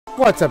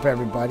What's up,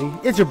 everybody?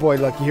 It's your boy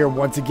Lucky here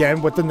once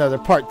again with another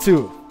part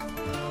 2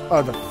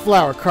 of the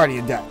Flower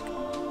Cardian deck,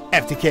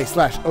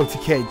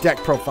 FTK/OTK deck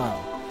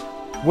profile,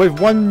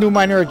 with one new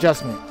minor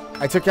adjustment.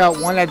 I took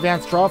out one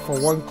advanced draw for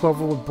one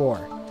Cloverwood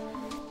Boar.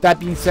 That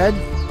being said,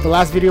 the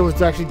last video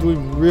was actually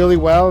doing really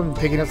well and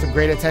picking up some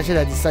great attention.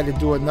 I decided to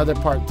do another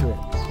part to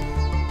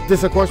it.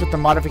 This, of course, with the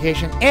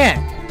modification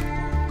and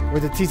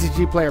with the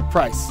TCG player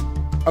price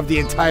of the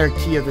entire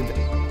key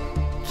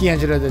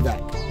engine of the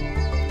deck.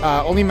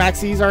 Only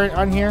maxis are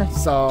on here,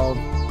 so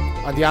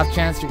on the off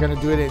chance you're going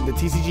to do it in the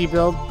TCG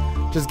build,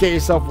 just get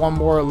yourself one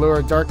more Allure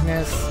of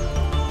Darkness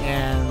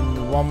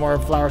and one more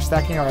Flower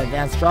Stacking or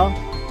Advanced Draw.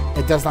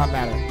 It does not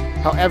matter.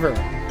 However,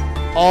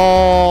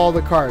 all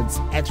the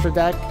cards, extra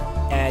deck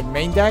and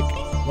main deck,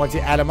 once you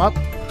add them up,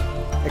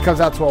 it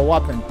comes out to a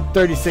whopping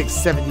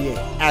 3678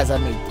 as I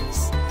make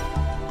this.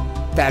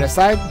 That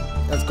aside,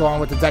 let's go on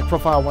with the deck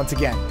profile once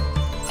again.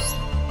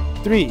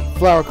 3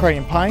 Flower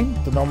Cardian Pine,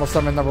 the normal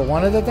summon number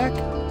 1 of the deck.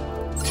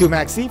 2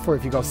 Maxi for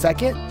if you go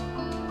second.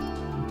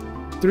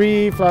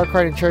 3 Flower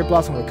Cardian Cherry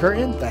Blossom with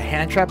Curtain, the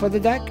hand trap of the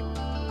deck.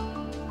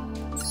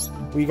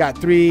 We got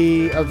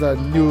 3 of the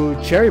new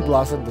Cherry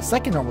Blossom, the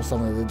second normal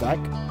summon of the deck.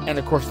 And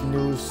of course the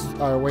new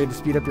way to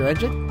speed up your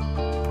engine.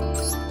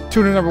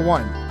 Tuner number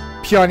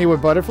 1, Peony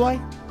with Butterfly.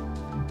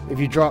 If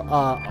you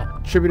draw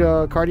tribute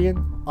a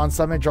Cardian on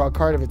summon, draw a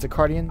card. If it's a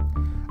Cardian,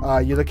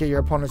 you look at your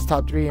opponent's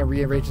top 3 and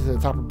rearrange it to the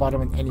top or bottom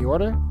in any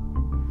order.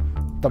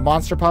 The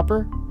Monster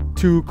Popper,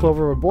 2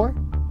 Cloverwood Boar.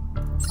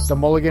 The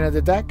Mulligan of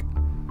the deck,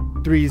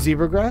 3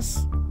 Zebra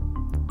Grass.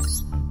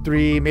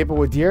 3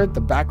 Maplewood Deer,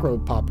 the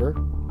Backroad Popper.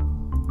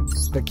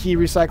 The Key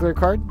Recycler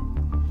card,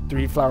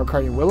 3 Flower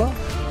Cardian Willow.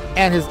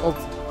 And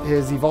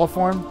his evolved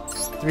form,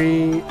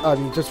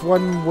 just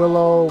 1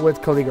 Willow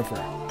with Calligrapher.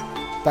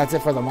 That's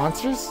it for the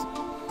monsters.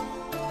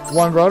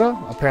 1 Rhoda,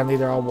 apparently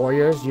they're all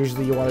warriors.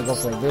 Usually you want to go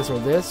for this or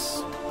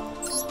this.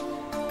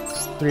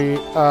 3,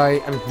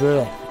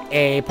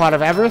 a Pot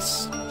of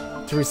Avarice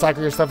to recycle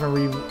your stuff and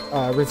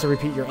rinse and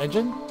repeat your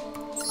engine.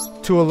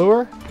 2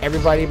 Allure,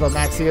 everybody but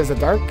Maxi is a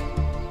dark.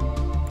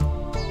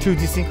 2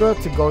 Desynchro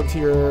to go into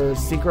your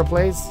synchro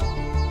plays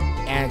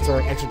and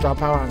to extra draw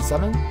power on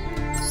summon.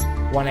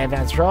 1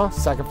 Advanced Draw,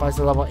 sacrifice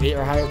a level 8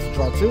 or higher to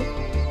draw 2.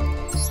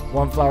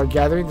 1 Flower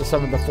Gathering to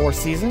summon the 4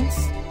 seasons.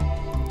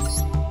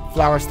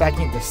 Flower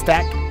Stacking to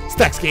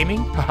Stacks Gaming,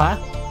 haha.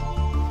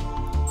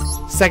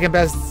 Second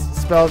best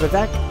spell of the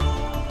deck,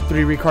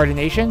 3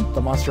 Recardination,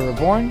 the Monster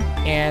Reborn,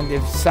 and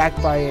if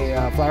sacked by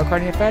a Flower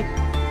Cardian effect,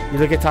 you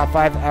look at top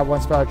 5, add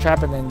 1 spell or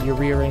trap, and then you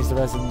rearrange the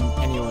rest in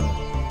any order.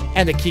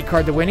 And the key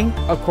card to winning,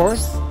 of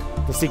course,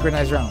 the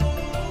Synchronized Round.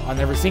 On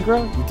every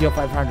synchro, you deal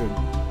 500.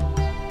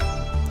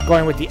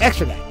 Going with the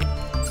extra deck,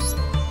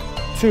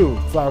 2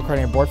 Flower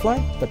Cardian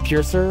Boardfly, the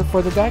Piercer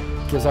for the deck,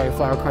 gives all your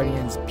Flower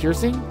Cardians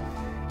piercing,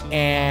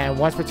 and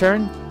once per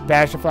turn,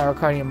 banish a Flower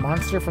Cardian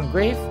monster from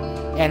grave,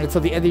 and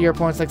until the end of your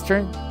opponent's next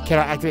turn,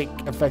 cannot activate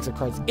effects of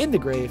cards in the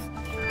grave,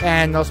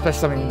 and no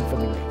special summoning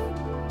from the grave.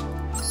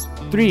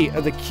 3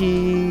 of the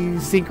Key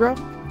Synchro,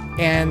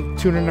 and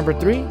tuner number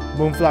 3,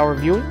 Moonflower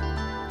Viewing.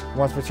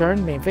 Once per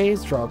turn, main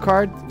phase, draw a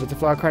card. With the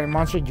Flower Cardian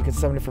monster, you can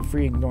summon it for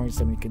free, ignoring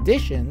summoning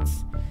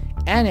conditions,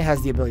 and it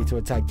has the ability to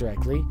attack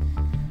directly.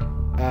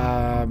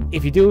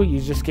 If you do, you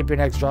just skip your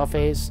next draw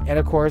phase, and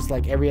of course,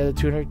 like every other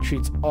tuner,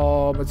 treats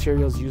all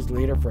materials used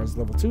later for as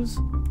level 2s.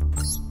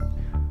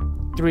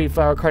 3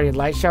 Flower Cardian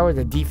Light Shower,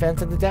 the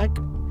defense of the deck.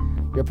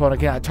 Your opponent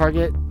cannot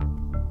target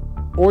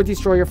or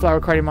destroy your Flower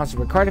Cardian monster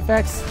with card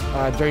effects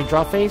during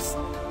draw phase.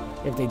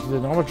 If they do the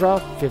normal draw,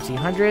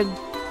 1500.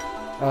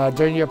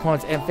 During your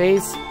opponent's end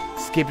phase,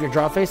 skip your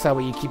draw phase, so that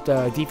way you keep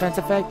the defense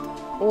effect,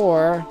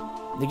 or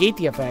negate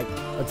the effect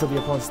until the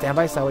opponent's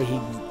standby, so that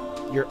way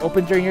you're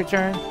open during your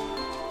turn,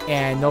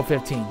 and no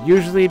 15.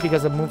 Usually,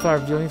 because of Moonflower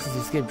Viewing, since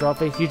you skip draw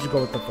phase, you just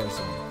go with the first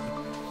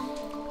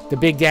one. The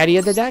Big Daddy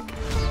of the deck,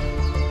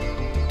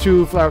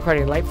 2 Flower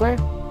Cardian Light Flare.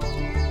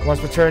 Once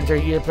per turn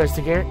during either player's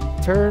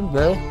turn,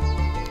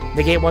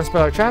 negate 1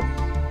 spell or trap.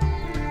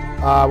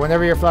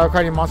 Whenever your Flower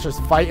Cardian monsters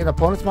fight an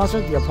opponent's monster,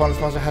 the opponent's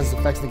monster has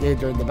effects negated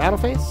during the battle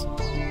phase.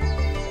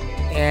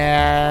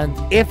 And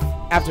if,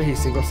 after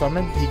he's single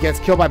summoned, he gets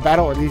killed by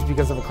battle or leaves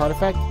because of a card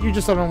effect, you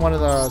just summon one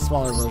of the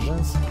smaller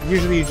versions.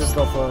 Usually you just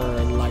go for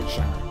Light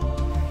Shower.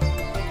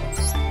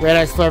 Red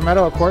Ice Flare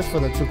Meadow, of course,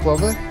 for the 2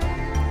 Clover.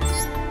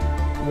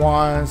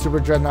 1 Super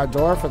Dreadnought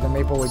Door for the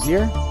Maplewood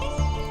Deer.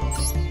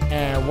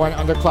 And 1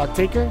 Underclock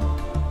Taker.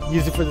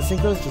 Use it for the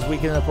synchros, just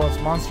weaken an opponent's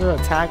monster,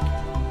 attack,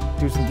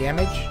 do some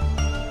damage.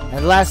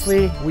 And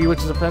lastly, We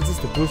Witch's Apprentice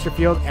to boost your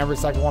field and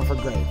recycle 1 for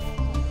grave.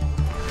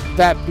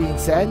 That being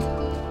said,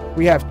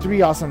 we have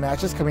 3 awesome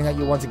matches coming at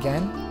you once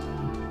again.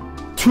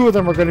 2 of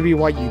them are going to be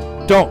why you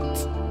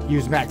don't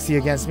use Maxi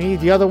against me.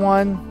 The other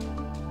one,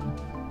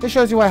 it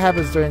shows you what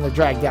happens during the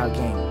dragged out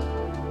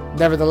game.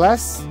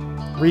 Nevertheless,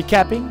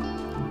 recapping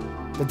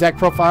the deck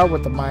profile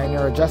with the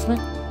minor adjustment,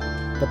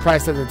 the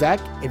price of the deck,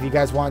 if you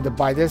guys wanted to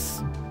buy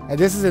this, and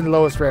this is in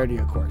lowest rarity,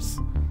 of course,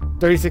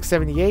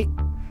 $36.78.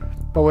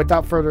 But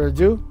without further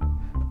ado,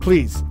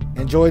 please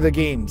enjoy the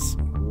games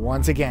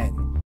once again.